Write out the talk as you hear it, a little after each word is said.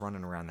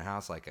around the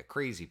house like a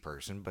crazy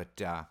person, but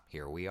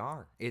here we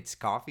are. It's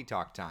coffee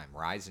talk time.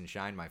 Rise and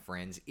shine, my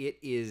friends. It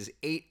is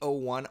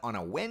 8:01 on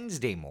a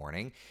Wednesday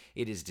morning.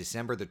 It is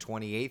December the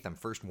 28th. I'm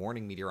first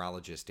warning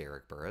meteorologist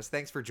Eric Burris.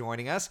 Thanks for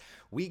joining us.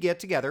 We get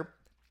together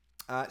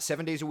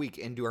 7 days a week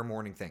and do our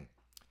morning thing.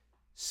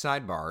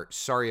 Sidebar,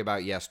 sorry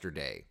about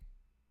yesterday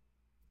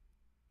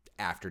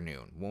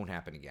afternoon. Won't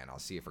happen again. I'll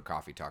see you for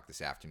coffee talk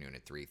this afternoon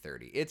at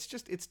 3:30.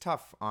 It's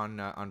tough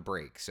on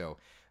break. So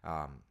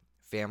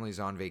family's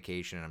on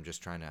vacation, and I'm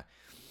just trying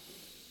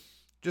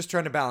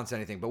to balance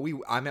anything. But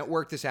I'm at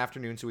work this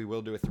afternoon, so we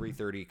will do a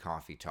 3:30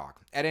 coffee talk.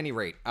 At any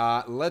rate,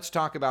 let's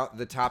talk about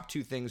the top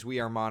two things we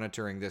are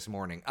monitoring this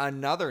morning.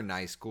 Another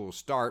nice, cool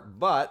start,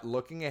 but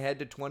looking ahead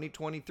to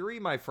 2023,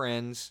 my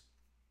friends.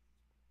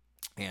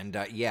 And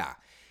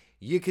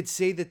you could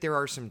say that there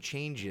are some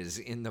changes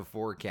in the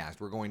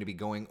forecast. We're going to be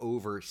going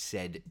over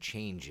said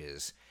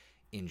changes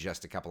in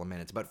just a couple of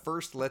minutes. But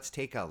first, let's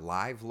take a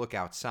live look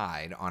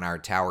outside on our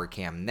Tower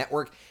Cam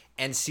network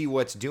and see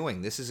what's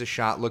doing. This is a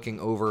shot looking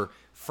over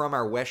from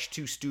our WESH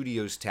 2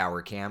 Studios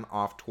Tower Cam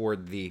off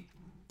toward the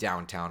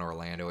downtown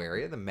Orlando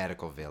area, the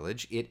Medical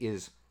Village. It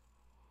is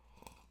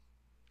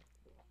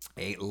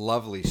a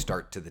lovely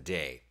start to the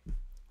day.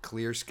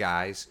 Clear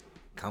skies,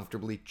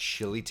 comfortably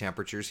chilly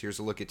temperatures. Here's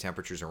a look at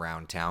temperatures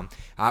around town.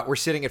 We're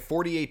sitting at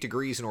 48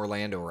 degrees in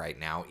Orlando right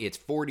now. It's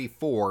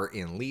 44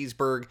 in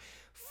Leesburg,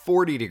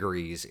 40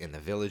 degrees in the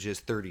Villages,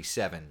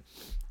 37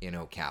 in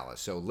Ocala.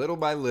 So little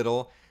by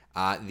little,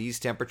 these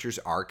temperatures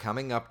are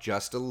coming up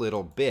just a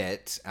little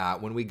bit.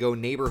 When we go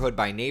neighborhood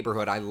by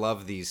neighborhood, I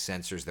love these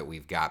sensors that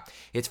we've got.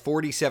 It's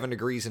 47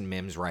 degrees in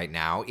Mims right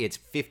now. It's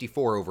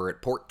 54 over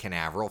at Port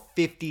Canaveral,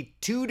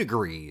 52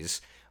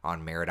 degrees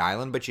on Merritt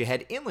Island, but you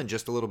head inland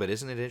just a little bit.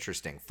 Isn't it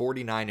interesting?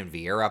 49 in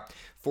Vieira,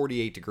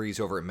 48 degrees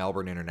over at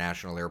Melbourne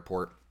International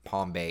Airport,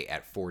 Palm Bay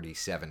at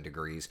 47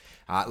 degrees.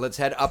 Let's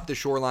head up the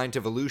shoreline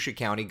to Volusia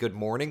County. Good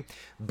morning.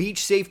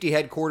 Beach Safety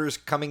Headquarters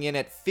coming in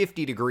at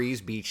 50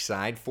 degrees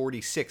beachside,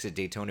 46 at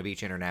Daytona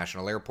Beach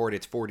International Airport.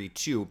 It's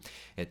 42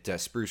 at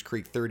Spruce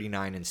Creek,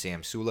 39 in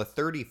Samsula,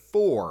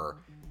 34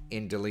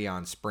 in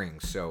DeLeon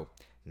Springs. So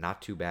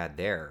not too bad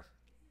there.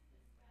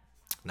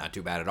 Not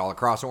too bad at all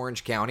across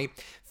Orange County.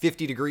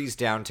 50 degrees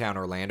downtown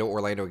Orlando.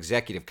 Orlando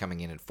Executive coming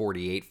in at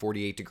 48.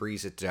 48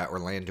 degrees at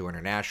Orlando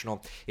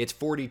International. It's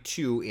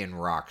 42 in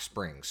Rock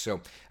Springs.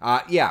 So,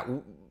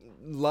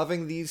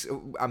 loving these.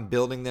 I'm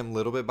building them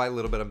little bit by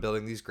little bit. I'm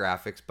building these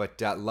graphics, but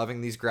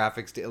loving these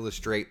graphics to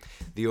illustrate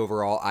the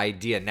overall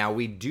idea. Now,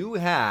 we do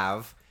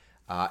have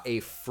a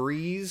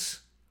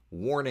freeze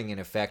warning in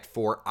effect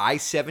for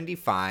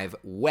I-75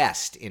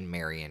 West in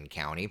Marion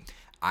County.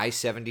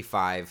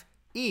 I-75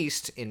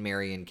 East in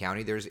Marion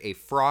County, there's a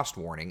frost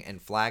warning,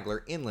 and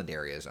Flagler Inland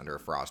area is under a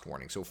frost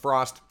warning. So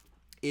frost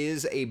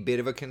is a bit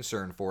of a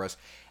concern for us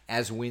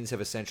as winds have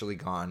essentially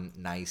gone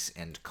nice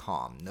and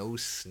calm. No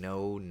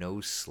snow,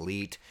 no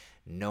sleet,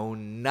 no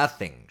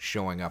nothing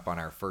showing up on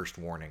our first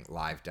warning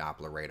live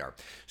Doppler radar.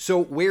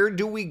 So where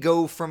do we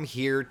go from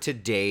here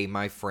today,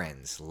 my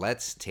friends?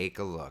 Let's take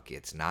a look.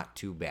 It's not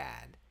too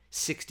bad.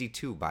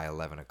 62 by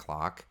 11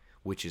 o'clock,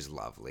 which is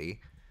lovely,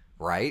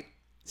 right?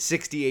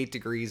 68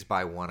 degrees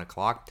by 1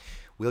 o'clock.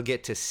 We'll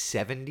get to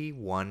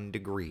 71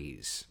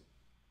 degrees.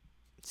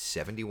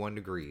 71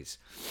 degrees.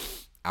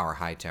 Our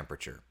high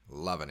temperature.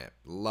 Loving it.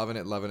 Loving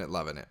it, loving it,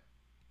 loving it.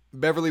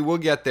 Beverly, we'll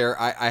get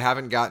there. I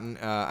haven't gotten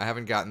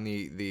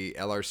the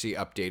LRC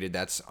updated.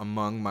 That's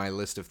among my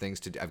list of things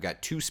to do. I've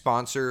got 2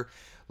 sponsor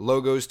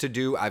logos to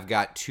do. I've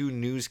got 2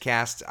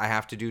 newscasts I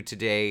have to do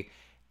today.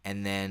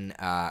 And then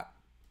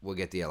we'll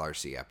get the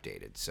LRC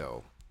updated.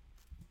 So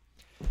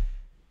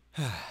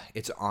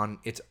it's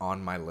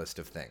on my list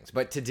of things.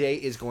 But today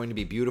is going to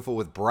be beautiful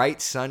with bright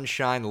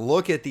sunshine.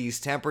 Look at these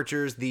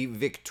temperatures. The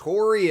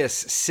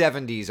victorious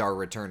 70s are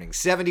returning.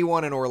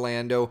 71 in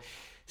Orlando,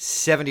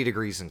 70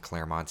 degrees in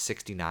Claremont,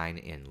 69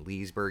 in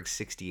Leesburg,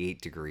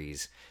 68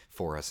 degrees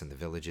for us in the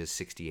Villages,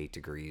 68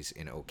 degrees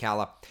in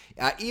Ocala.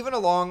 Even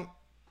along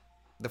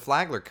the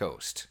Flagler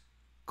coast.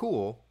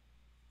 Cool.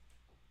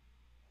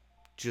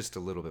 Just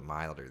a little bit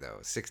milder, though.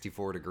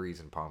 64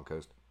 degrees in Palm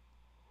Coast.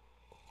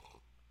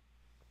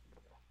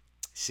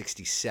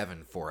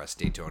 67 for us,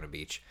 Daytona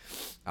Beach,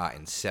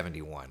 and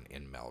 71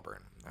 in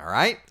Melbourne. All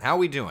right, how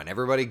we doing?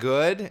 Everybody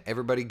good?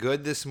 Everybody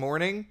good this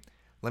morning?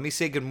 Let me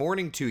say good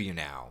morning to you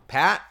now.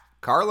 Pat,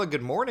 Carla,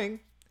 good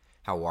morning.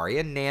 How are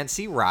you?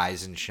 Nancy,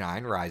 rise and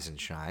shine, rise and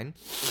shine.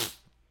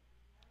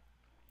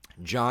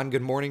 John,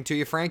 good morning to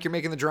you. Frank, you're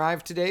making the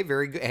drive today?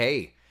 Very good.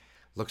 Hey,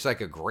 looks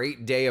like a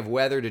great day of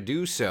weather to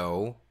do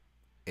so.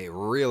 It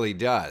really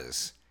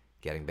does.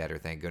 Getting better,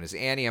 thank goodness.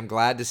 Annie, I'm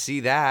glad to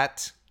see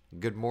that.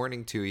 Good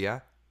morning to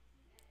you.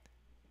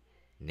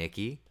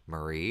 Nikki,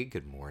 Marie,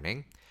 good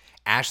morning.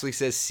 Ashley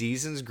says,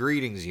 season's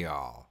greetings,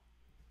 y'all.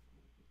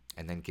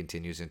 And then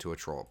continues into a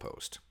troll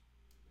post.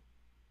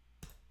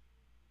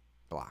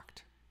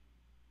 Blocked.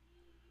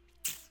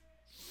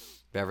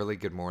 Beverly,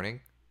 good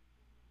morning.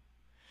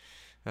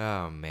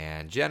 Oh,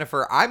 man.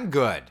 Jennifer, I'm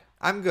good.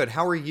 I'm good.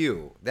 How are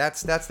you?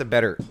 That's the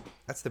better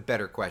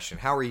question.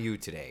 How are you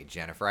today,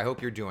 Jennifer? I hope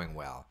you're doing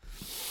well.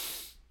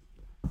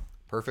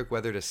 Perfect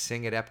weather to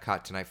sing at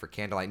Epcot tonight for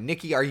candlelight.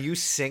 Nikki, are you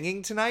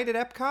singing tonight at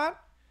Epcot?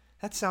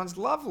 That sounds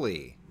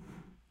lovely.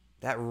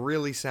 That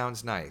really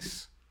sounds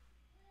nice.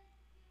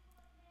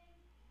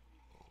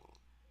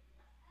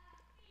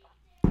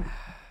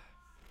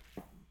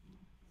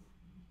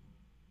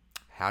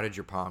 How did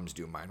your palms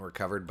do? Mine were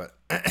covered, but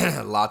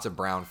lots of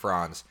brown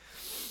fronds.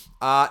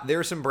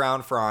 There's some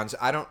brown fronds.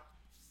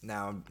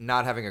 Now,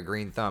 not having a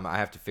green thumb, I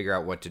have to figure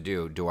out what to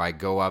do. Do I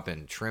go up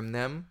and trim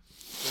them?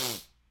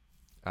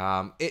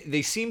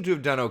 They seem to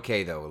have done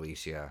okay, though,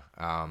 Alicia.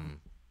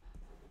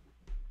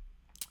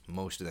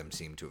 Most of them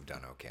seem to have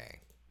done okay.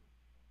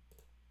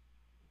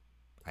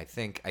 I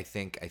think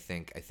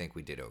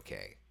we did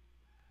okay.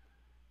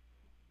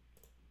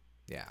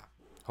 Yeah,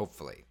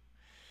 hopefully.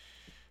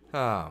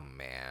 Oh,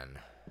 man.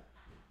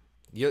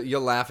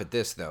 You'll laugh at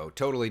this, though.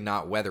 Totally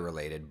not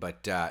weather-related,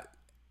 but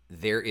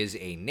there is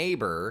a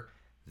neighbor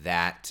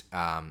that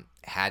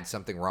had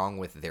something wrong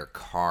with their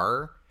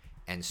car,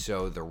 and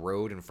so the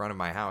road in front of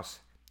my house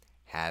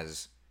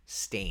has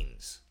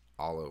stains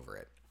all over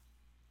it.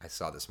 I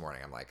saw this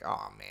morning. I'm like,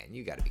 oh, man,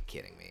 you got to be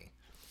kidding me.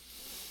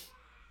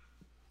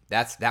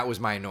 That was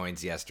my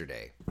annoyance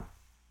yesterday.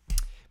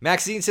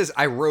 Maxine says,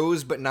 I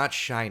rose but not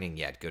shining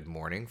yet. Good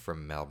morning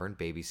from Melbourne,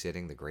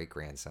 babysitting the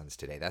great-grandsons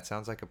today. That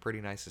sounds like a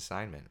pretty nice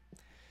assignment.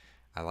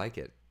 I like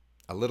it.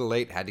 A little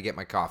late, had to get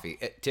my coffee.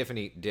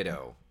 Tiffany,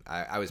 ditto.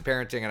 I was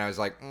parenting and I was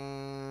like,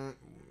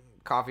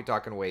 coffee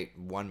talk can wait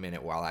 1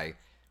 minute while I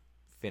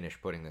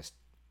finish putting this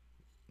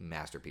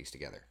masterpiece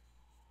together.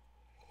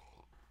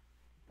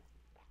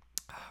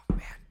 Oh,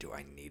 man, do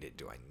I need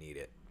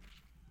it?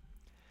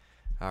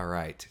 All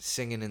right,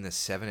 singing in the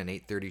 7 and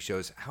 8:30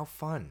 shows. How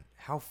fun,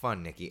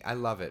 Nikki. I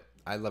love it.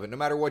 No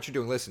matter what you're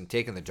doing. Listen,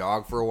 taking the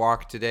dog for a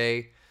walk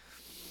today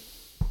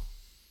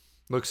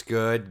looks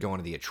good. Going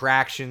to the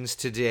attractions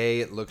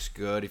today, it looks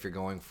good. If you're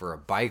going for a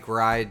bike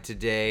ride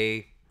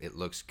today, it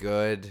looks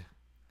good.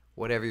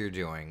 Whatever you're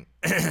doing,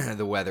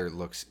 the weather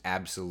looks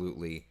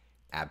absolutely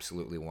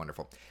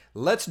wonderful.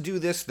 Let's do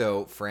this,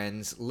 though,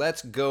 friends.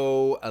 Let's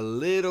go a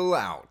little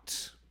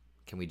out.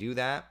 Can we do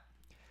that?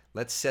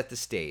 Let's set the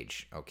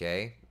stage,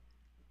 okay?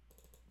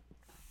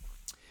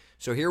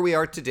 So here we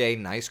are today,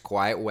 nice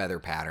quiet weather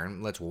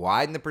pattern. Let's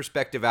widen the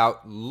perspective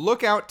out.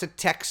 Look out to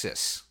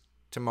Texas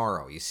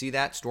tomorrow. You see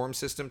that storm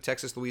system,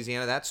 Texas,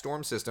 Louisiana? That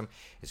storm system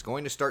is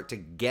going to start to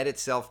get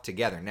itself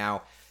together.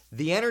 Now,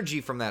 the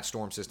energy from that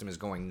storm system is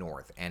going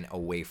north and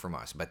away from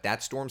us, but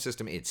that storm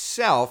system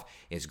itself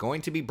is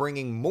going to be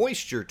bringing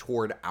moisture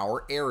toward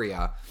our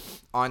area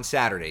on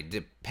Saturday.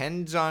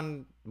 Depends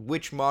on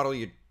which model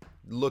you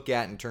look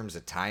at in terms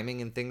of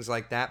timing and things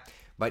like that.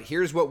 But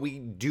here's what we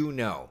do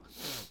know.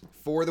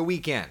 For the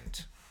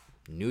weekend,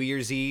 New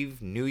Year's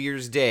Eve, New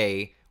Year's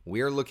Day,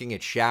 we're looking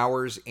at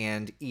showers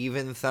and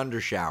even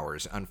thunder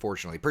showers,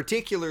 unfortunately,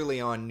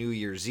 particularly on New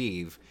Year's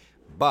Eve.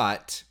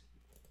 But,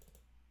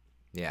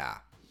 yeah,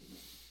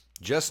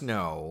 just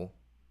know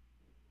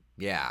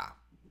we've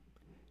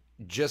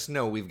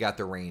got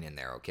the rain in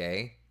there,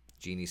 okay?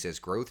 Jeannie says,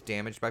 growth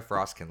damaged by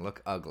frost can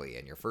look ugly,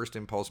 and your first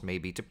impulse may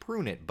be to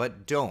prune it,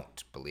 but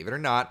don't. Believe it or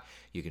not,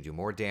 you can do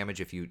more damage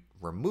if you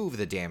remove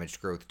the damaged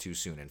growth too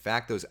soon. In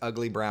fact, those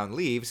ugly brown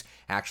leaves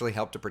actually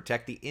help to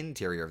protect the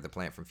interior of the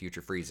plant from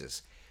future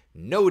freezes.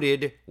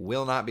 Noted,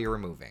 will not be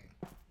removing.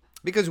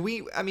 Because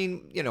we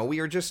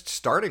are just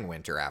starting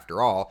winter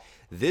after all.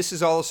 This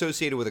is all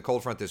associated with a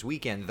cold front this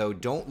weekend, though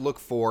don't look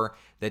for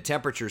the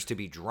temperatures to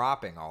be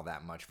dropping all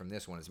that much from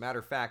this one. As a matter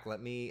of fact,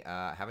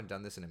 haven't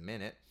done this in a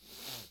minute,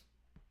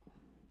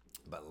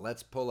 but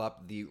let's pull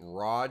up the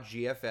raw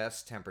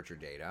GFS temperature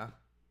data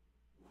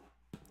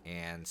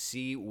and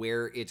see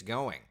where it's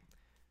going.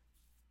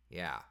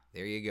 Yeah,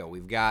 there you go.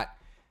 We've got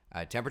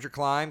temperature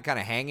climb kind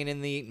of hanging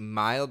in the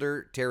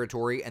milder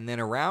territory, and then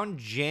around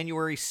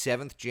January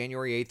 7th,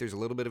 January 8th, there's a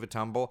little bit of a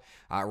tumble.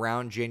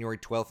 Around January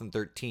 12th and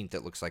 13th,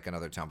 it looks like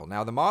another tumble.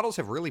 Now, the models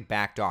have really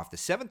backed off. The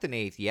 7th and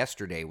 8th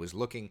yesterday was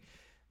looking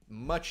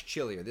much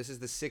chillier. This is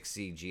the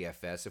 6Z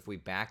GFS. If we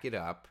back it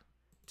up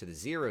to the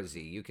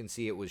 0Z, you can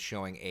see it was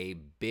showing a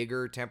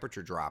bigger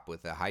temperature drop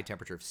with a high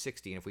temperature of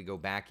 60. And if we go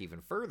back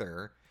even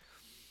further,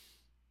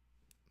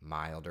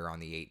 milder on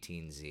the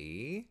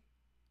 18Z.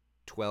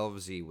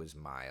 12Z was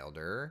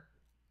milder.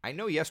 I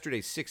know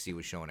yesterday's 6Z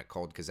was showing it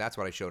cold because that's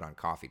what I showed on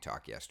Coffee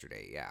Talk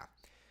yesterday. Yeah.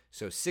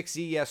 So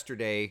 6Z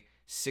yesterday,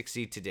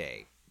 6Z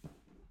today.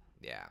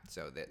 Yeah.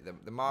 So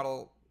the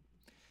model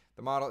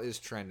is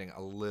trending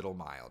a little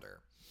milder.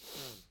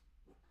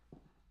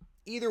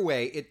 Either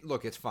way,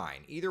 it's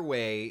fine. Either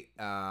way,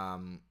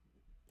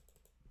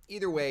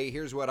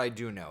 here's what I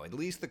do know. At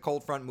least the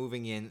cold front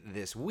moving in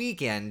this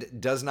weekend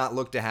does not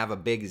look to have a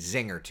big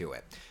zinger to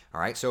it. All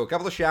right, so a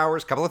couple of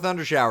showers, couple of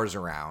thunder showers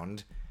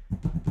around.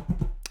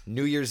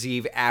 New Year's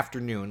Eve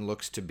afternoon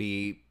looks to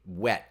be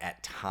wet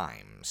at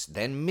times.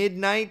 Then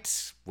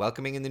midnight,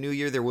 welcoming in the new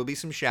year, there will be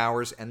some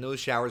showers, and those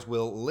showers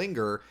will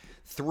linger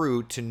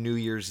through to New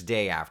Year's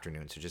Day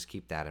afternoon. So just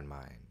keep that in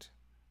mind.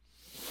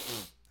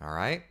 All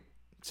right.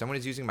 Someone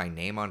is using my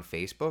name on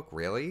Facebook?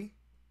 Really?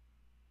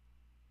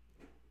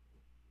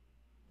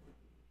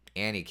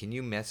 Annie, can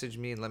you message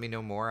me and let me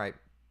know more?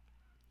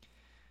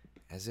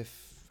 As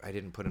if I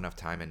didn't put enough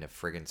time into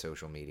friggin'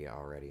 social media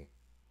already.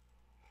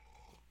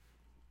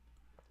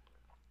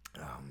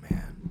 Oh,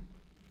 man.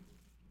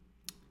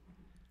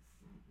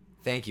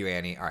 Thank you,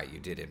 Annie. All right, you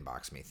did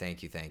inbox me.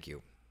 Thank you, thank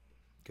you.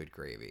 Good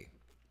gravy.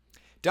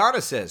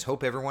 Donna says,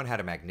 hope everyone had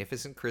a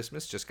magnificent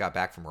Christmas. Just got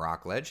back from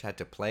Rockledge. Had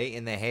to play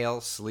in the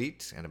hail,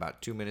 sleet, and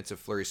about 2 minutes of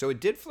flurry. So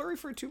it did flurry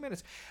for 2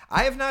 minutes.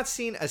 I have not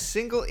seen a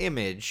single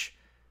image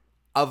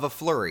of a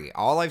flurry.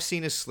 All I've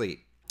seen is sleet.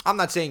 I'm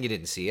not saying you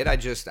didn't see it.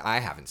 I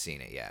haven't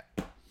seen it yet.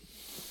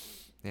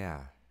 Yeah,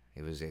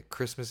 it was a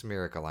Christmas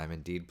miracle. I'm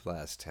indeed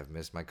blessed. Have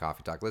missed my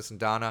coffee talk. Listen,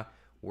 Donna,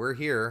 we're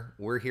here.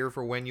 We're here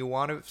for when you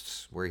want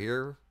us. We're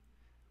here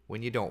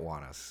when you don't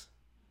want us.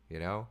 You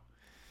know?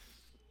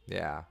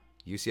 Yeah.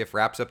 UCF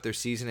wraps up their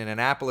season in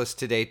Annapolis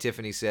today,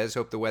 Tiffany says.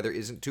 Hope the weather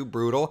isn't too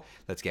brutal.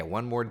 Let's get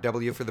one more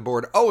W for the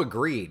board. Oh,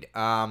 agreed.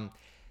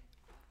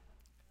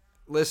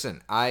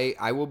 Listen,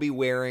 I will be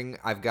wearing,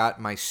 I've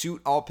got my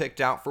suit all picked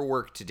out for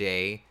work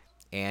today,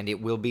 and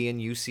it will be in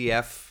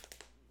UCF.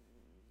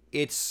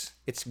 It's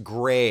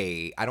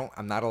gray.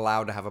 I'm not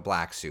allowed to have a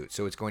black suit,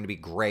 so it's going to be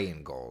gray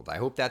and gold. I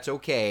hope that's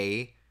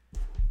okay.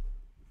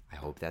 I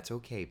hope that's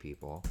okay,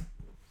 people.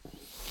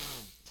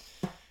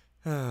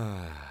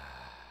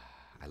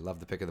 I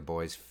love the pick of the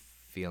boys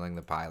feeling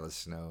the pile of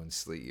snow and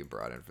sleet you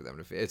brought in for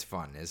them. It's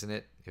fun, isn't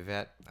it,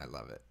 Yvette? I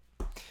love it.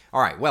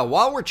 All right, well,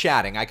 while we're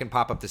chatting, I can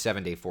pop up the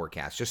 7-day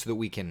forecast just so that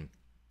we can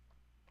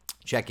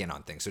check in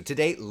on things. So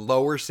today,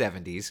 lower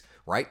 70s,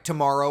 right?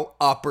 Tomorrow,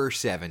 upper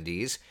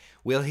 70s.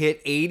 We'll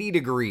hit 80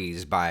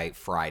 degrees by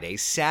Friday.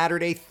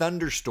 Saturday,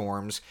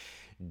 thunderstorms.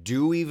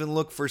 Do even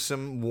look for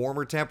some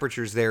warmer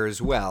temperatures there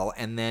as well.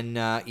 And then,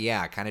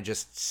 kind of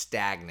just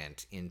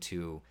stagnant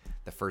into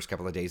the first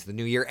couple of days of the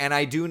new year. And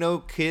I do know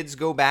kids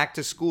go back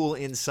to school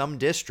in some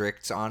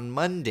districts on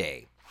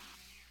Monday.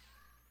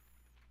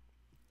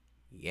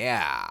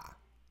 Yeah.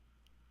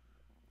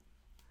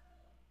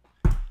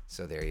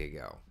 So there you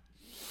go.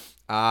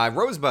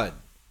 Rosebud.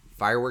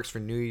 Fireworks for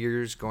New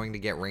Year's going to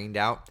get rained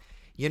out.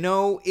 You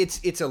know,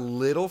 it's a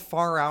little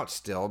far out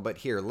still, but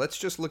here, let's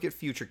just look at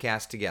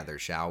Futurecast together,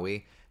 shall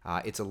we?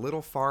 It's a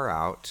little far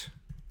out.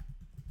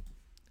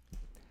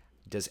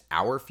 Does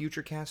our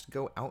Futurecast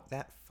go out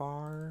that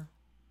far?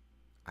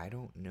 I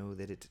don't know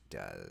that it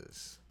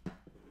does.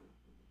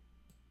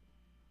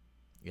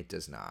 It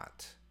does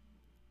not.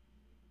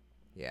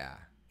 Yeah,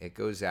 it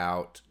goes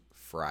out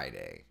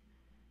Friday.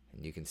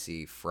 And you can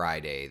see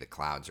Friday, the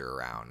clouds are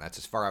around. That's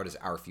as far out as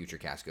our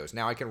Futurecast goes.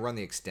 Now I can run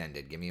the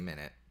extended. Give me a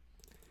minute.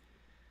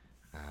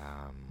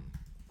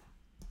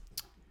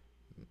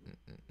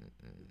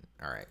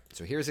 All right,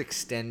 so here's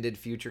extended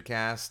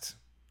Futurecast.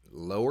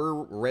 Lower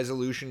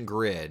resolution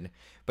grid.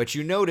 But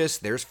you notice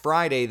there's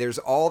Friday. There's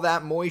all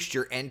that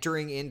moisture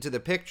entering into the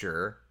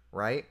picture,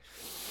 right?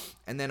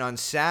 And then on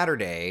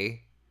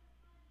Saturday,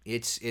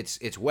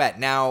 it's wet.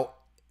 Now,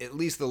 at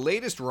least the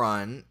latest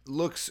run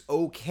looks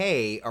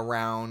okay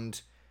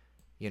around,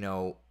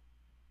 New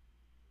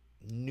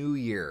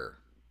Year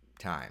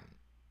time,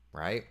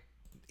 right?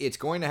 It's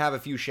going to have a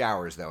few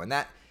showers, though. And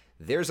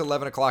there's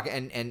 11 o'clock,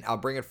 and I'll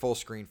bring it full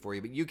screen for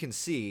you. But you can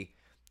see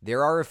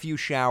there are a few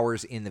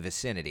showers in the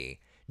vicinity.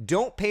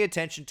 Don't pay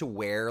attention to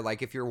where,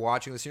 like if you're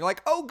watching this and you're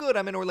like, oh, good,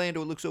 I'm in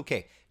Orlando, it looks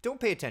okay. Don't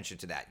pay attention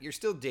to that. You're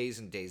still days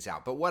and days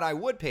out. But what I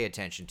would pay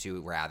attention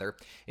to, rather,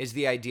 is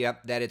the idea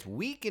that it's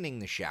weakening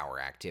the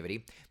shower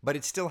activity, but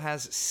it still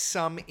has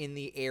some in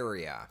the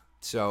area.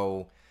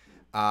 So,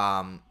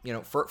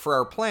 for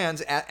our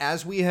plans,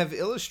 as we have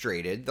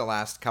illustrated the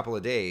last couple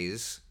of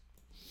days,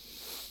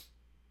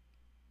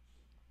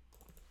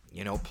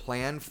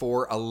 plan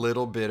for a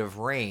little bit of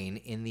rain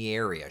in the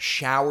area.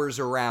 Showers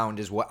around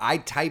is what I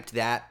typed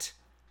that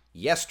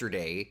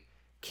yesterday.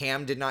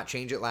 Cam did not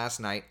change it last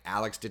night.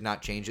 Alex did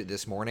not change it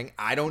this morning.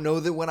 I don't know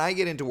that when I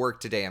get into work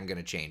today, I'm going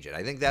to change it.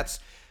 I think that's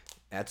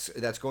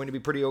going to be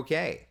pretty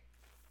okay.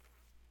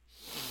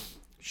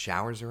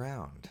 Showers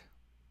around.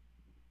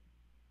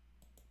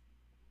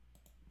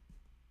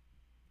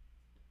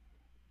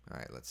 All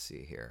right, let's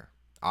see here.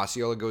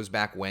 Osceola goes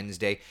back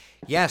Wednesday.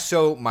 Yeah,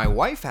 so my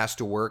wife has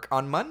to work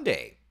on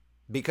Monday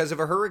because of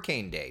a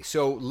hurricane day.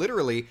 So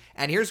literally,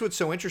 and here's what's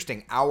so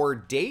interesting. Our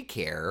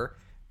daycare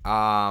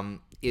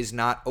is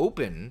not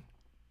open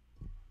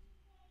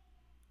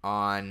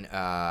on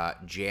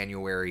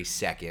January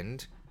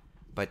 2nd,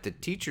 but the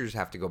teachers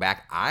have to go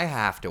back. I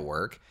have to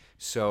work.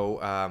 So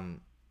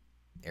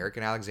Eric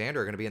and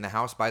Alexander are going to be in the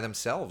house by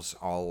themselves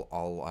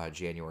all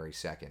January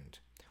 2nd.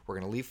 We're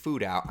going to leave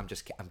food out.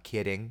 I'm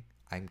kidding.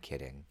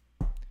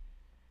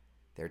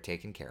 They're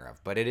taken care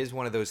of. But it is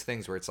one of those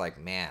things where it's like,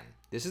 man,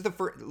 this is the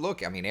first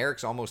look. I mean,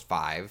 Eric's almost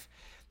 5.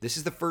 This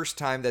is the first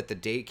time that the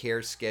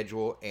daycare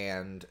schedule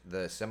and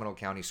the Seminole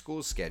County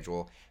Schools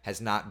schedule has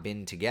not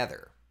been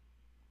together,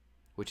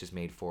 which has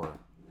made for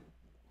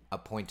a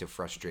point of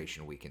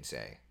frustration, we can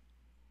say.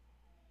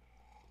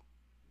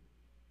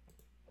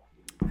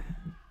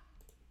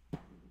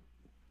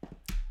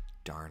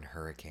 Darn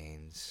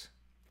hurricanes.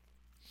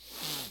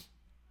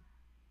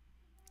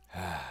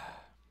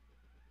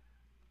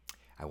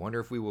 I wonder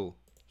if we will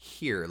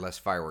hear less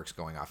fireworks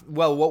going off.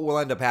 Well, what will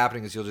end up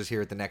happening is you'll just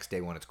hear it the next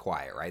day when it's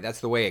quiet, right? That's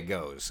the way it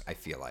goes, I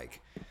feel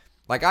like.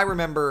 Like, I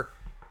remember,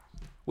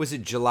 was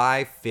it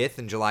July 5th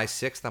and July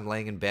 6th? I'm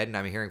laying in bed and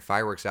I'm hearing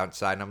fireworks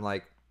outside, and I'm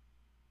like,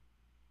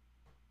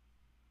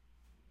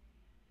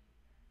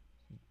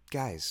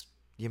 guys,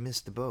 you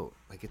missed the boat.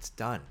 Like, it's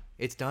done.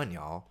 It's done,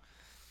 y'all.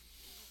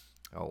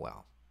 Oh,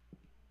 well.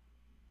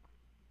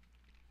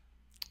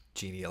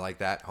 Genie, you like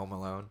that? Home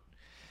Alone?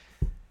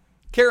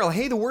 Carol,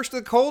 hey, the worst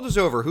of the cold is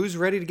over. Who's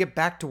ready to get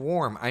back to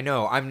warm? I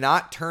know. I'm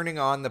not turning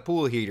on the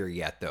pool heater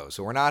yet, though,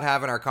 so we're not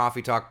having our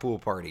coffee talk pool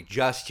party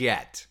just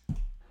yet.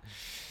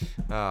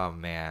 Oh,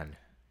 man.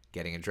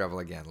 Getting in trouble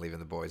again, leaving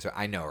the boys.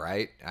 I know,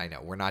 right? I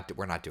know. We're not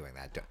doing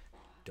that.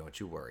 Don't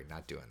you worry.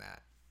 Not doing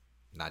that.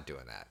 Not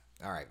doing that.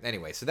 All right.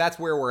 Anyway, so that's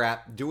where we're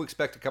at. Do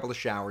expect a couple of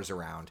showers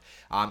around.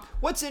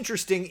 What's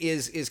interesting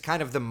is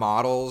kind of the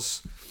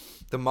models.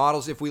 The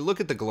models, if we look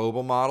at the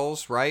global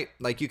models, right?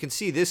 Like you can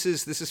see this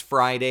is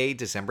Friday,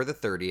 December the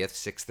 30th,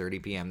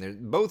 6:30 p.m. They're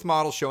both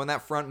models showing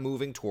that front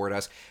moving toward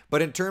us.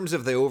 But in terms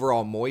of the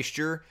overall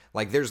moisture,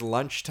 like there's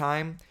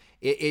lunchtime.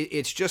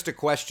 It's just a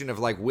question of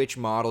like which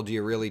model do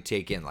you really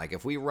take in? Like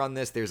if we run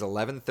this, there's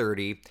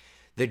 11:30.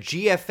 The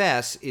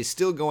GFS is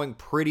still going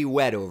pretty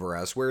wet over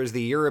us, whereas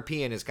the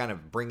European is kind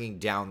of bringing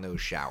down those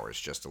showers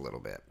just a little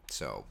bit.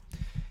 So,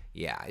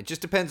 yeah, it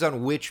just depends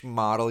on which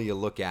model you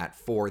look at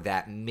for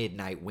that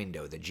midnight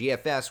window. The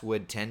GFS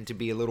would tend to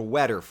be a little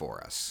wetter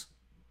for us.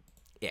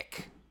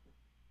 Ick.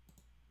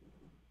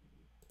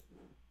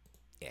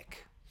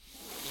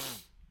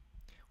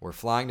 We're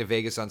flying to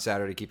Vegas on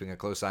Saturday, keeping a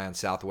close eye on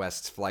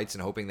Southwest's flights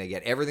and hoping they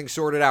get everything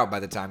sorted out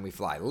by the time we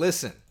fly.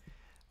 Listen.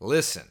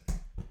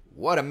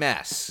 What a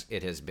mess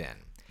it has been.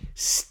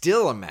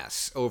 Still a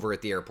mess over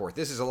at the airport.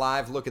 This is a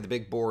live look at the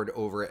big board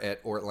over at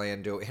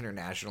Orlando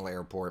International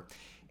Airport.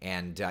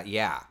 And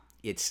yeah,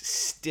 it's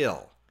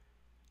still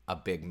a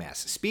big mess.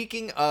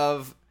 Speaking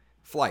of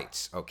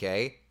flights,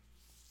 okay?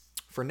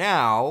 For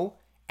now,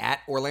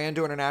 at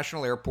Orlando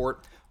International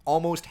Airport,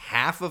 almost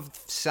half of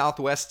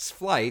Southwest's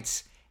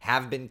flights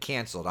have been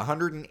canceled.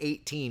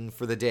 118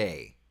 for the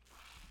day.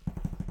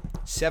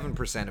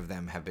 7% of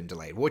them have been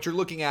delayed. What you're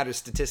looking at is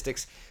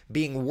statistics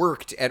being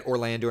worked at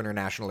Orlando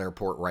International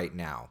Airport right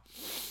now.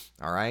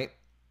 All right?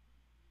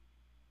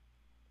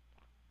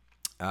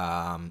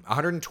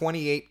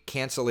 128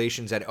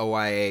 cancellations at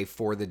OIA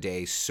for the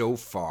day so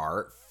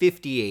far.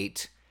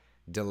 58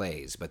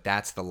 delays, but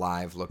that's the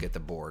live look at the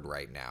board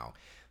right now.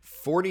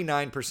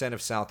 49%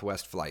 of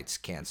Southwest flights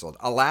canceled.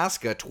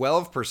 Alaska,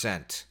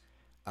 12%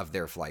 of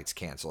their flights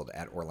canceled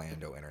at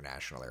Orlando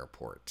International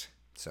Airport.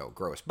 So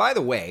gross. By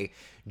the way,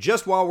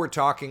 just while we're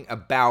talking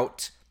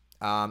about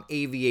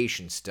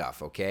aviation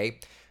stuff, okay?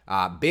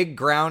 Big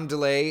ground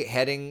delay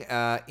heading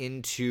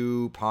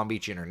into Palm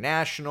Beach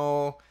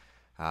International.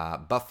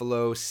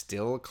 Buffalo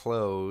still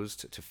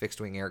closed to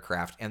fixed-wing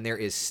aircraft. And there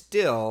is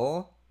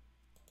still...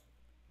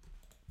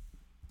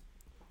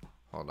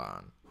 Hold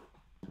on.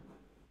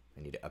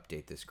 I need to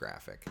update this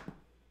graphic.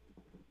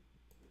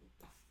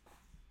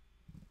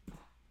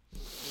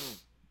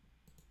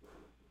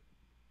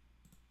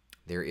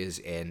 There is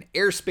an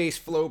airspace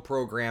flow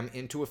program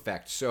into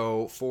effect.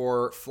 So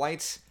for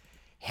flights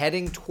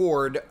heading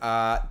toward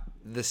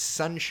the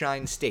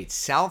Sunshine State,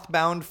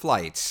 southbound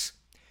flights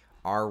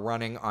are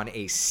running on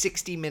a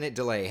 60-minute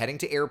delay heading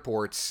to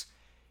airports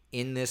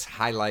in this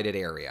highlighted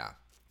area.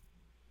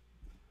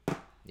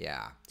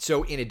 Yeah.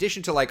 So in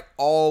addition to like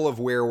all of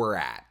where we're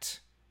at,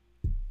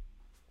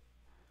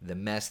 the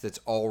mess that's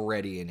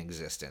already in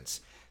existence,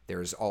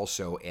 there's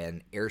also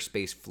an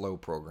airspace flow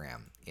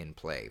program in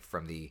play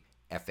from the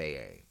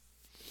FAA.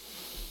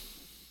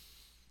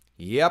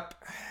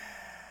 Yep.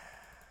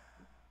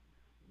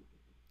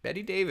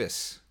 Betty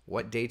Davis,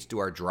 what dates do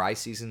our dry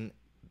season...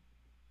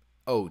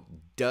 Oh,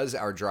 does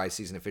our dry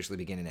season officially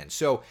begin and end?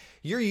 So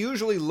you're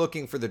usually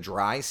looking for the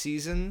dry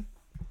season.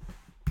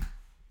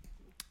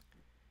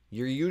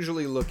 You're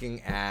usually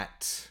looking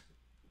at...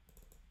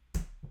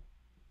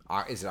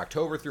 is it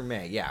October through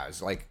May? Yeah,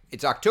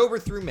 it's October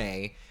through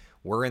May.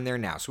 We're in there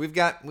now, so we've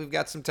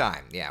got some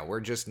time. Yeah, we're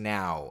just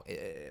now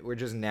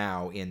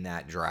in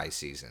that dry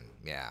season.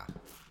 Yeah,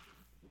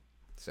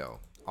 so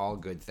all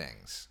good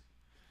things.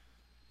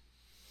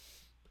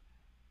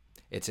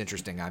 It's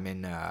interesting. I'm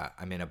in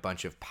a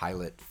bunch of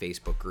pilot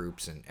Facebook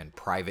groups and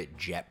private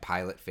jet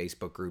pilot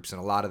Facebook groups,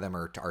 and a lot of them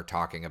are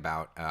talking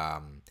about,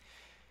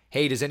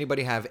 hey, does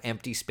anybody have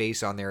empty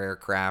space on their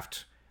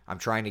aircraft? I'm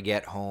trying to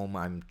get home.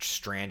 I'm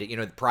stranded. You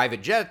know, the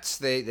private jets,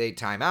 they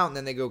time out and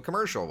then they go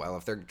commercial. Well,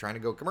 if they're trying to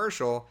go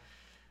commercial,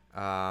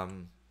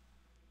 and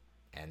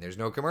there's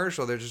no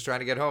commercial, they're just trying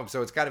to get home.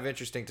 So it's kind of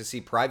interesting to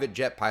see private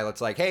jet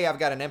pilots like, hey, I've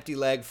got an empty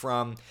leg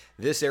from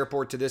this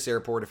airport to this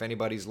airport if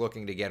anybody's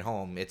looking to get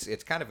home.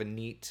 It's kind of a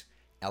neat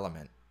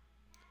element.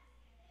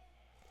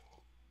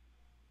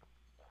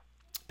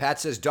 Pat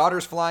says,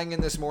 daughter's flying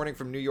in this morning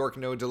from New York,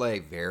 no delay.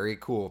 Very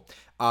cool.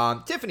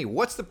 Tiffany,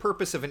 what's the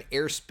purpose of an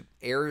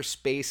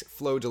airspace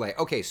flow delay?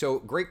 Okay, so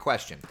great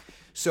question.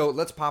 So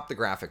let's pop the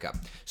graphic up.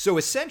 So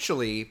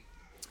essentially,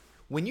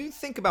 when you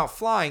think about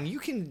flying,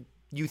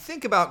 you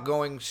think about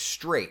going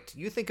straight.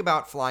 You think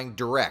about flying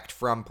direct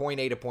from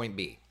point A to point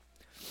B.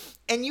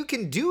 And you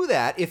can do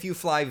that if you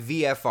fly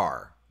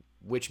VFR,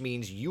 which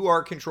means you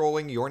are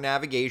controlling your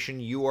navigation.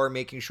 You are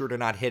making sure to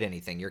not hit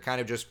anything. You're kind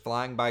of just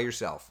flying by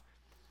yourself,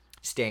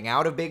 staying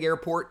out of big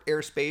airport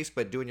airspace,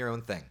 but doing your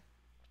own thing.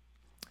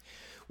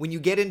 When you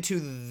get into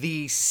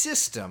the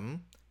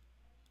system,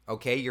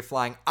 okay, you're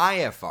flying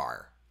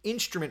IFR,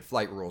 instrument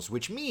flight rules,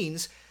 which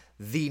means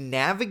the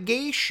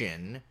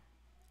navigation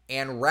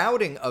and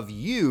routing of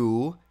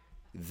you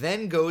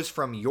then goes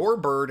from your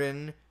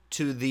burden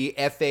to the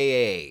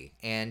FAA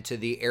and to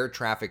the air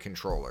traffic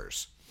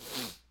controllers.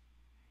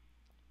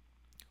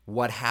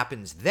 What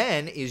happens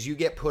then is you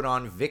get put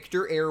on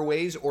Victor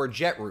Airways or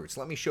jet routes.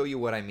 Let me show you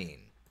what I mean.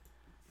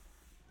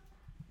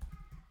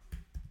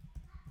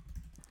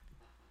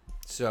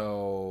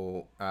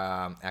 So,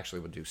 actually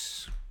we'll do...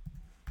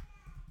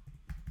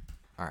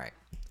 All right.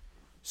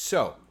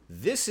 So,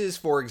 this is,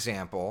 for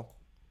example,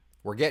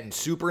 we're getting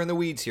super in the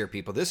weeds here,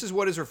 people. This is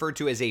what is referred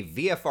to as a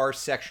VFR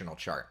sectional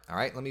chart. All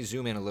right, let me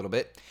zoom in a little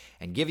bit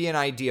and give you an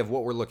idea of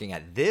what we're looking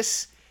at.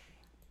 This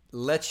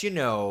lets you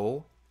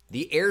know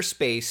the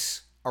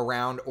airspace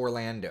around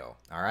Orlando.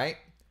 All right,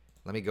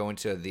 let me go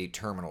into the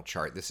terminal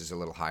chart. This is a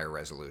little higher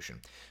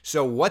resolution.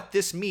 So what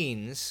this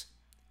means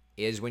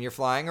is when you're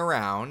flying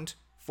around,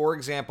 for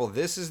example,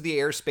 this is the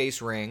airspace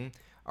ring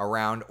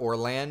around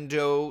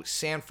Orlando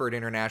Sanford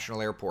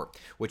International Airport,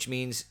 which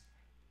means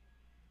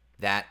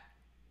that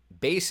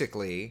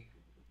basically,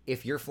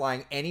 if you're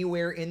flying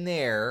anywhere in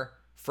there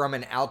from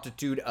an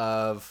altitude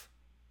of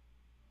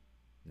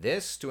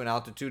this to an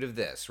altitude of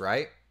this,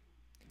 right?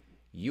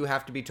 You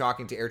have to be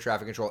talking to air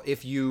traffic control.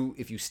 If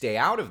you stay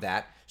out of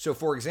that, so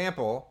for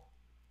example,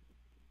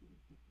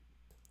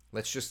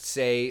 let's just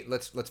say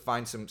let's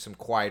find some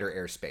quieter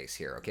airspace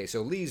here. Okay,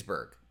 so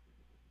Leesburg.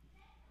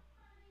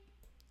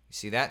 You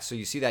see that? So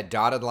you see that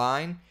dotted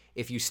line?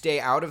 If you stay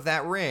out of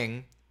that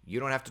ring, you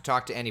don't have to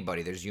talk to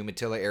anybody. There's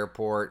Umatilla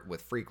Airport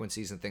with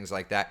frequencies and things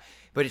like that.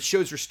 But it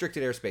shows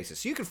restricted airspaces.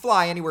 So you can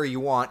fly anywhere you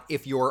want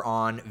if you're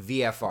on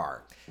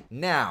VFR.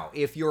 Now,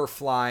 if you're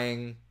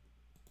flying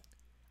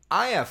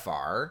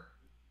IFR,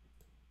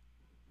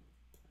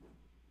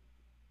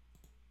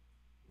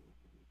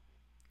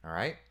 all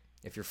right?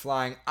 If you're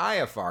flying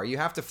IFR, you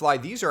have to fly.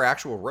 These are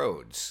actual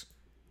roads.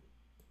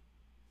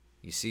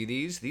 You see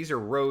these? These are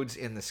roads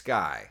in the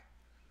sky.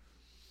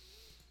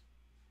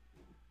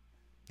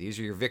 These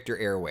are your Victor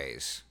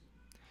Airways.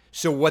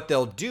 So what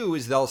they'll do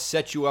is they'll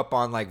set you up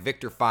on like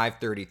Victor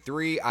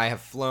 533. I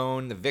have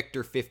flown the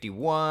Victor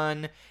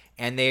 51,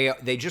 and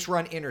they just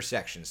run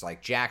intersections.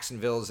 Like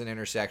Jacksonville is an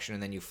intersection,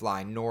 and then you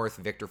fly north,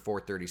 Victor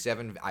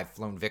 437. I've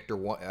flown Victor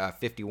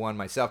 51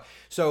 myself.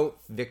 So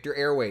Victor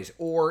Airways.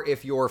 Or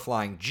if you're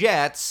flying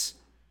jets,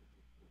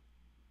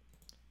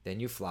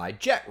 then you fly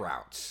jet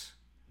routes.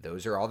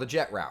 Those are all the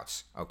jet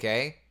routes,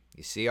 okay?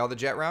 You see all the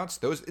jet routes?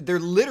 They're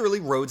literally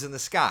roads in the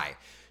sky.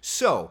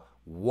 So,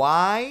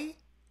 why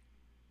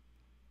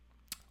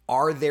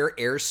are there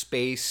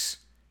airspace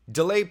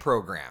delay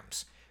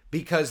programs?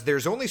 Because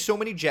there's only so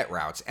many jet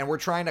routes, and we're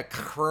trying to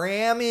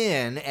cram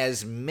in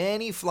as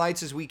many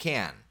flights as we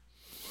can.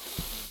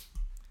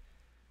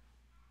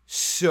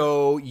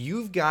 So,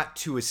 you've got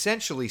to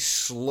essentially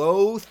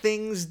slow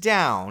things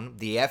down.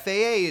 The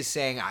FAA is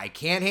saying, I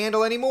can't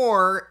handle any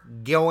more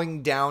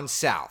going down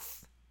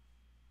south.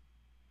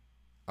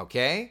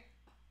 Okay?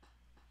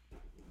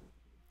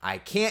 I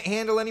can't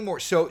handle anymore.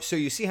 So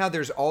you see how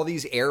there's all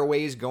these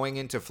airways going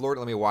into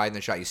Florida? Let me widen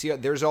the shot. You see how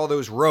there's all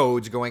those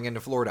roads going into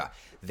Florida.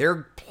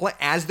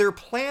 As they're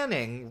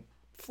planning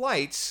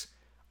flights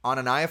on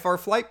an IFR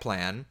flight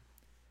plan,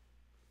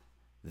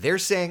 they're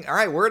saying, all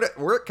right,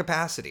 we're at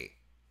capacity.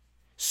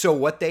 So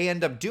what they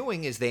end up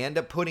doing is they end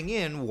up putting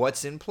in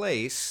what's in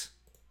place,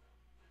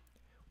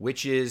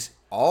 which is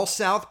all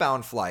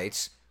southbound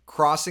flights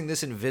crossing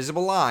this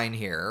invisible line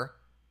here.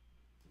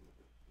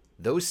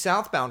 Those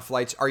southbound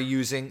flights are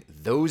using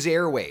those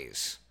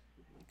airways.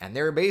 And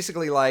they're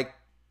basically like,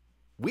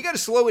 we got to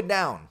slow it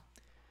down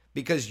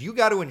because you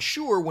got to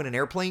ensure when an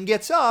airplane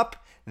gets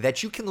up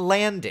that you can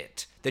land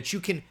it, that you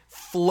can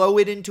flow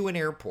it into an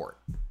airport.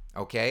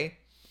 Okay?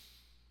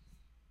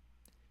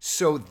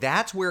 So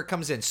that's where it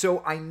comes in.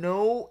 So I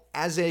know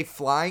as a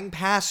flying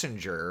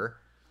passenger,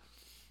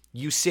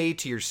 you say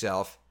to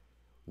yourself,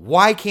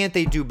 why can't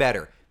they do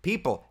better?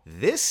 People,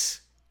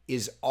 this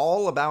is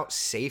all about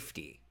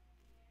safety.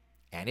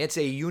 And it's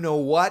a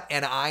you-know-what,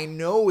 and I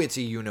know it's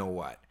a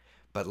you-know-what.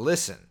 But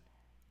listen,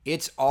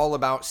 it's all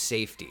about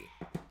safety.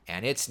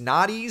 And it's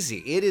not easy.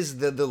 It is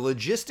the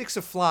logistics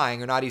of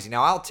flying are not easy.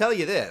 Now, I'll tell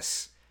you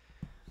this.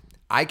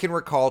 I can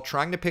recall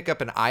trying to pick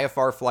up an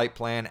IFR flight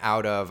plan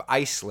out of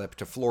Islip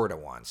to Florida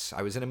once.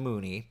 I was in a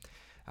Mooney.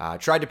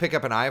 Tried to pick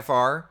up an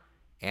IFR,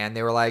 And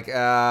they were like,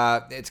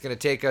 it's going to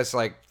take us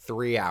like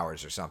 3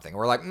 hours or something.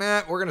 We're like,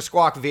 nah, we're going to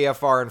squawk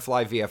VFR and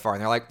fly VFR.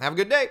 And they're like, have a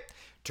good day.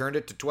 Turned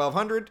it to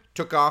 1200,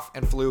 took off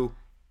and flew,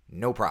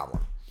 no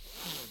problem.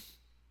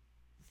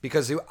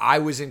 Because I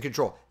was in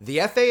control. The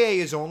FAA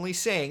is only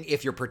saying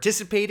if you're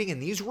participating in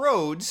these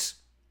roads,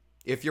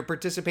 if you're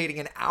participating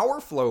in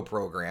our flow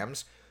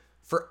programs,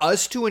 for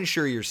us to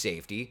ensure your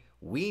safety,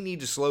 we need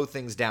to slow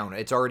things down.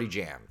 It's already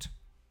jammed.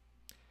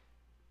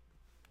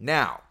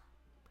 Now,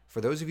 for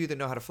those of you that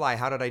know how to fly,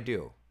 how did I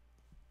do?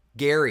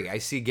 Gary, I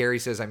see Gary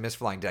says I miss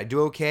flying. Did I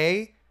do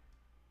okay?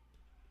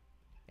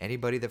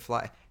 Anybody that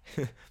fly?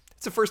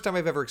 It's the first time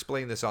I've ever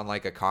explained this on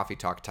like a coffee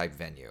talk type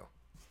venue.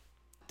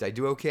 Did I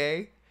do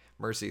okay?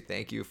 Mercy,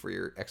 thank you for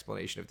your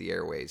explanation of the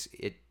airways.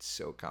 It's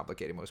so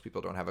complicated. Most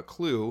people don't have a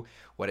clue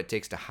what it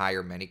takes to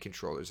hire many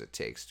controllers it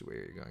takes to where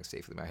you're going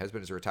safely. My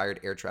husband is a retired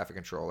air traffic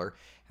controller,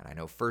 and I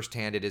know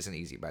firsthand it isn't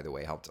easy, by the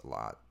way. Helped a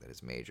lot. That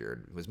is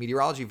major. It was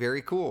meteorology.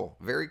 Very cool.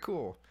 Very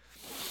cool.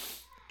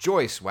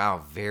 Joyce,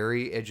 wow,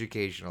 very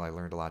educational. I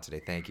learned a lot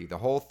today. Thank you. The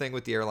whole thing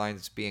with the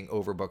airlines being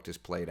overbooked is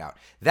played out.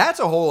 That's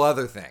a whole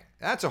other thing.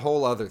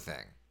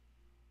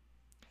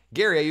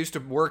 Gary, I used to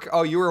work.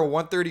 Oh, you were a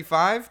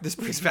 135? This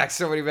brings back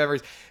so many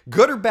memories.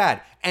 Good or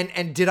bad?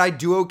 And did I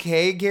do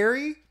okay,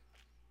 Gary?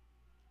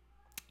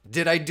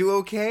 Did I do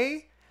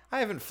okay? I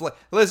haven't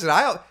Listen,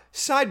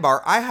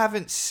 sidebar, I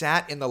haven't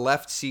sat in the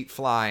left seat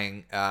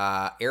flying.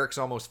 Eric's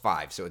almost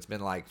 5, so it's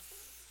been like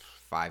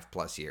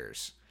 5+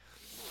 years.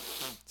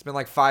 It's been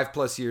like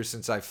 5+ years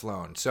since I've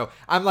flown. So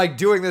I'm like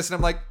doing this and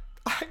I'm like,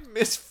 I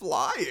miss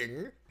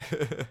flying.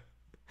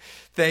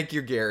 Thank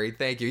you, Gary.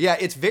 Thank you. Yeah,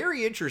 it's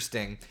very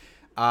interesting.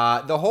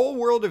 The whole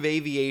world of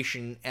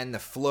aviation and the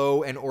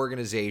flow and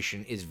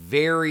organization is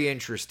very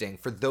interesting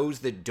for those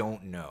that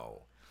don't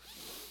know.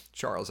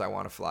 Charles, I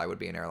want to fly, would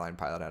be an airline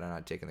pilot had I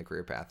not taken the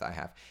career path I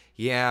have.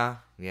 Yeah.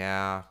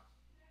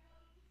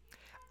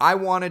 I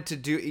wanted to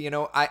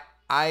do,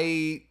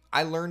 I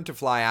learned to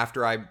fly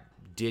after I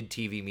did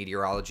TV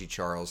meteorology,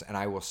 Charles, and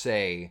I will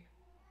say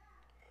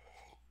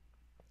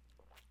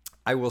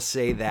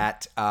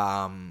that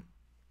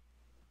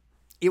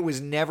it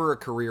was never a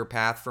career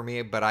path for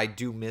me, but I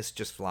do miss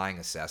just flying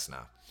a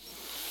Cessna.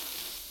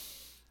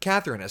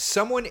 Catherine, as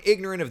someone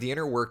ignorant of the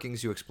inner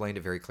workings, you explained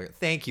it very clearly.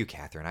 Thank you,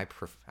 Catherine.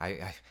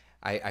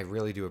 I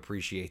really do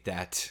appreciate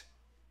that.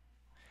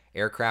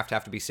 Aircraft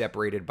have to be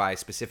separated by a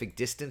specific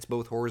distance,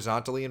 both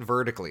horizontally and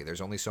vertically. There's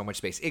only so much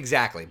space.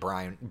 Exactly,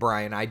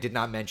 Brian. I did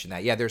not mention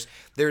that. Yeah,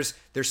 there's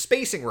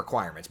spacing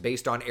requirements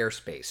based on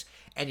airspace.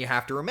 And you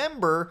have to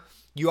remember,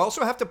 you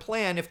also have to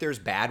plan if there's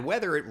bad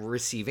weather at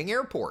receiving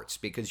airports,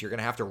 because you're going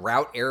to have to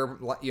route you're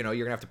going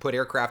to have to put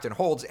aircraft in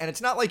holds. And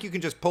it's not like you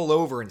can just pull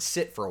over and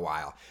sit for a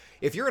while.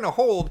 If you're in a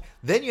hold,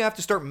 then you have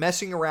to start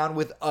messing around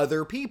with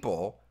other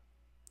people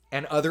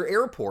and other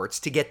airports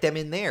to get them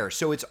in there.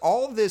 So it's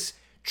all this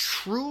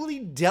truly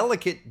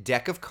delicate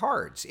deck of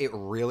cards. It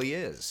really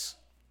is.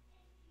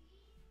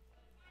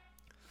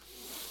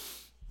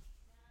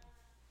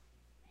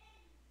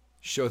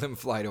 Show them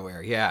flight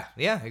aware. Yeah,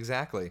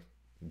 exactly.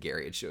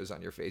 Gary, it shows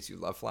on your face you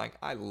love flying.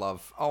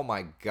 Oh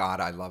my God,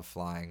 I love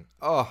flying.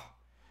 Oh,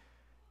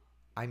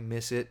 I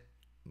miss it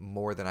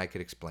more than I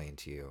could explain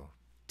to you.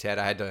 Ted,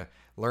 I had to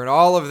learn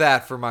all of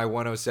that for my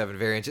 107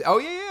 variant. Oh,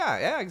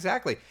 yeah,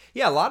 exactly.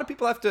 Yeah, a lot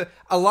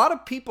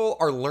of people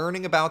are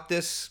learning about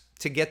this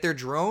to get their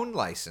drone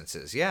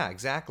licenses. Yeah,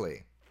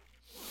 exactly.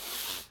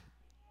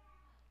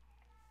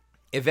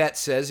 Yvette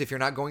says, if you're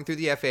not going through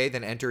the FAA,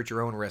 then enter at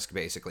your own risk,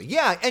 basically.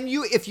 Yeah, and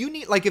if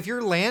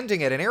you're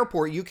landing at an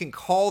airport, you can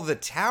call the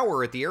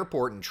tower at the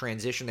airport and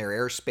transition their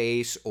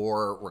airspace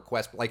or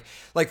request, like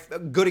a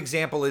good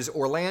example is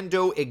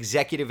Orlando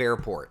Executive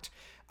Airport.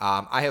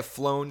 I have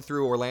flown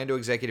through Orlando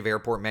Executive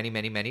Airport many,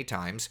 many, many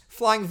times,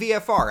 flying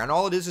VFR, and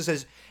all it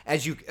is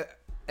as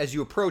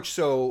you approach.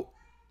 So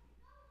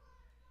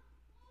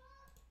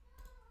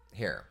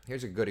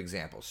here's a good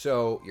example.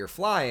 So you're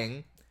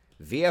flying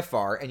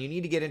VFR, and you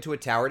need to get into a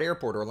towered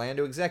airport,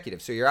 Orlando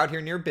Executive. So you're out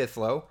here near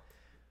Bithlo,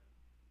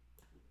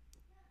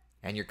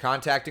 and you're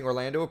contacting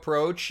Orlando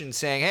Approach and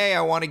saying, hey,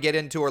 I want to get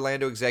into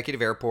Orlando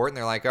Executive Airport. And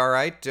they're like, all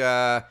right,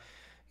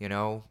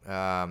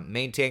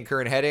 maintain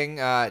current heading,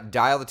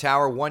 dial the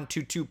tower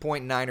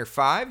 122.9 or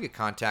 5. You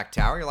contact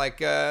tower. You're like,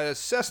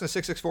 Cessna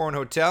 6641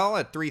 Hotel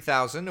at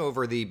 3000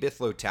 over the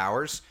Bithlo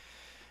Towers.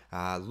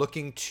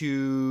 Looking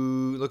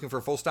for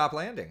a full stop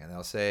landing. And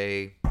they'll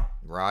say,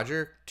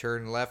 Roger,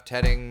 turn left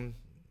heading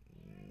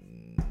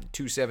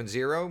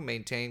 270,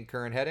 maintain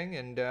current heading,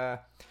 and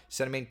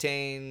set and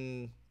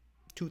maintain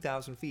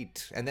 2,000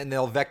 feet. And then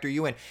they'll vector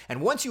you in.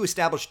 And once you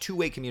establish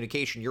two-way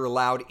communication, you're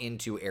allowed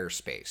into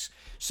airspace.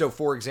 So,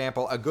 for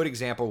example, a good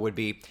example would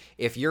be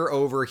if you're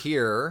over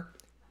here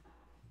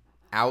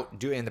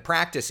out in the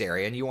practice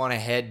area and you want to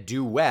head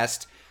due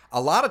west, a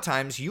lot of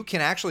times you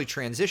can actually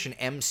transition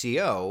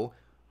MCO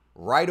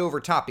right over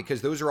top,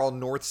 because those are all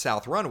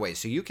north-south runways.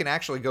 So you can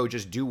actually go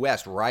just due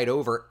west right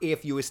over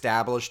if you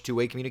establish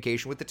two-way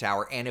communication with the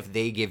tower and if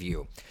they give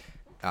you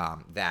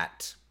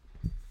that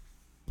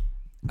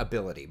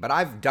ability. But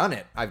I've done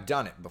it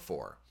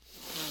before.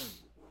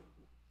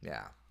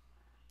 Yeah.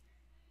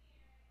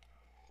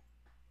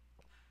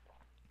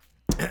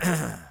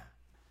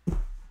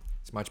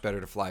 It's much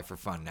better to fly for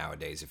fun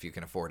nowadays if you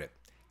can afford it.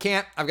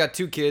 Can't. I've got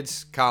 2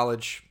 kids,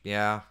 college.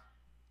 Yeah.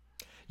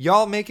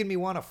 Y'all making me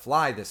want to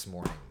fly this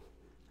morning.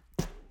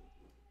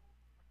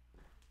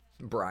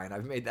 Brian,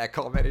 I've made that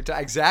call many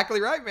times.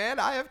 Exactly right, man.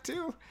 I have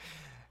too.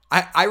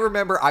 I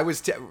remember I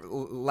was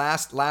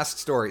last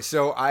story.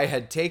 So I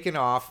had taken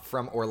off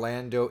from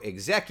Orlando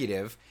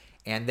Executive,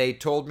 and they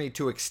told me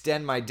to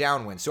extend my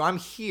downwind. So I'm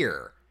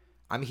here.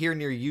 I'm here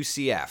near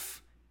UCF,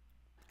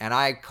 and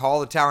I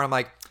call the tower. And I'm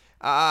like,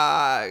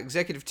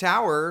 Executive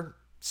Tower,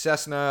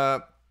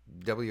 Cessna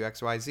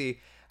WXYZ,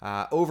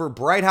 over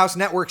Bright House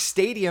Network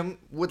Stadium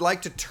would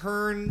like to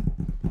turn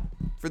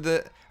for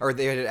the, or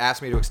they had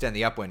asked me to extend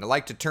the upwind. I'd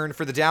like to turn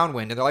for the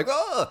downwind, and they're like,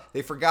 oh,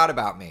 they forgot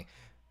about me.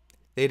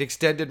 They'd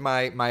extended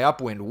my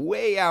upwind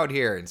way out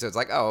here. And so it's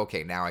like, oh,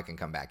 okay, now I can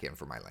come back in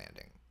for my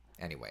landing.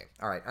 Anyway,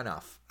 all right,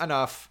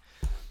 enough.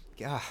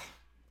 Yeah,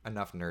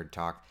 enough nerd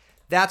talk.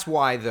 That's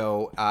why,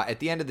 though, at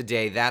the end of the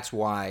day, that's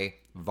why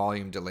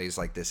volume delays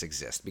like this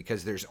exist.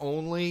 Because there's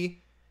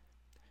only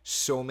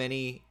so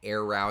many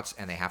air routes,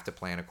 and they have to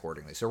plan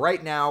accordingly. So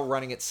right now,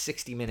 running at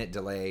 60-minute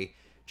delay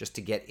just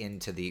to get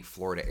into the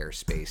Florida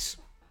airspace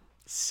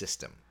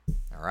system.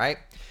 All right?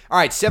 All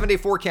right, 7-day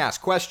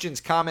forecast.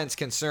 Questions, comments,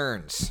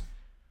 concerns.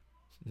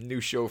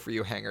 New show for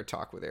you, Hangar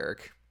Talk with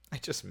Eric. I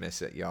just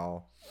miss it,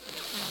 y'all.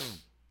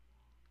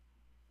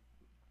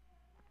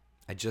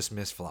 I just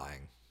miss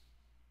flying.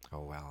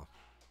 Oh, well.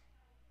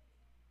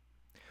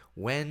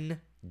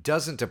 When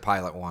doesn't a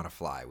pilot want to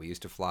fly? We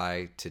used to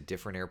fly to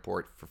different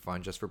airport for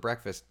fun, just for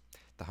breakfast.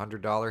 The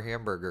 $100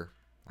 hamburger.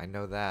 I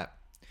know that.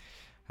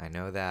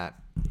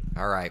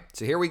 All right,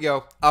 so here we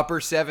go. Upper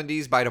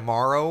 70s by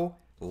tomorrow.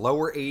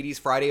 Lower 80s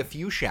Friday, a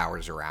few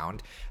showers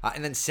around.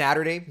 And then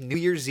Saturday, New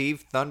Year's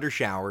Eve, thunder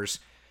showers.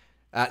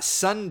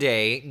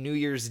 Sunday, New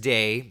Year's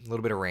Day, a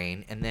little bit of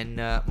rain. And then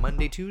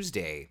Monday,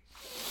 Tuesday,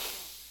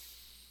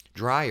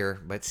 drier,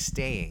 but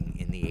staying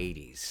in the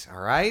 80s. All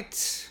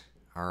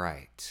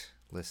right.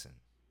 Listen,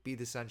 be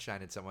the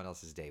sunshine in someone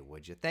else's day,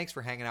 would you? Thanks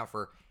for hanging out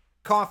for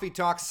Coffee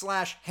Talk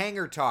 /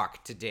 Hangar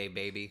Talk today,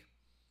 baby.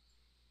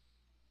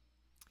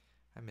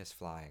 I miss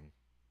flying.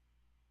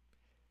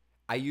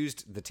 I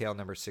used the tail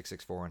number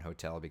 6641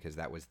 hotel because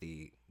that was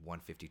the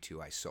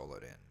 152 I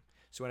soloed in.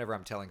 So whenever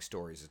I'm telling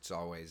stories, it's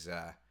always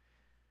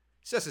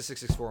Cessna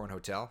 6641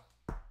 hotel.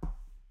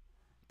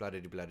 Blah blah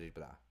blah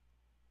blah.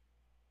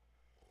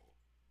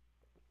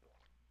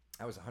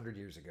 That was 100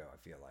 years ago, I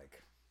feel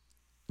like.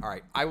 All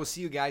right, I will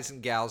see you guys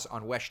and gals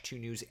on West 2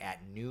 News at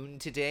noon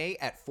today.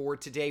 At 4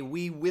 today,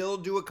 we will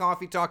do a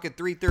coffee talk at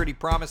 3:30.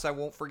 Promise I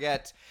won't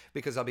forget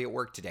because I'll be at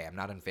work today. I'm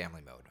not in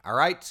family mode. All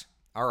right?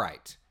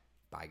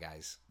 Bye,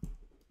 guys.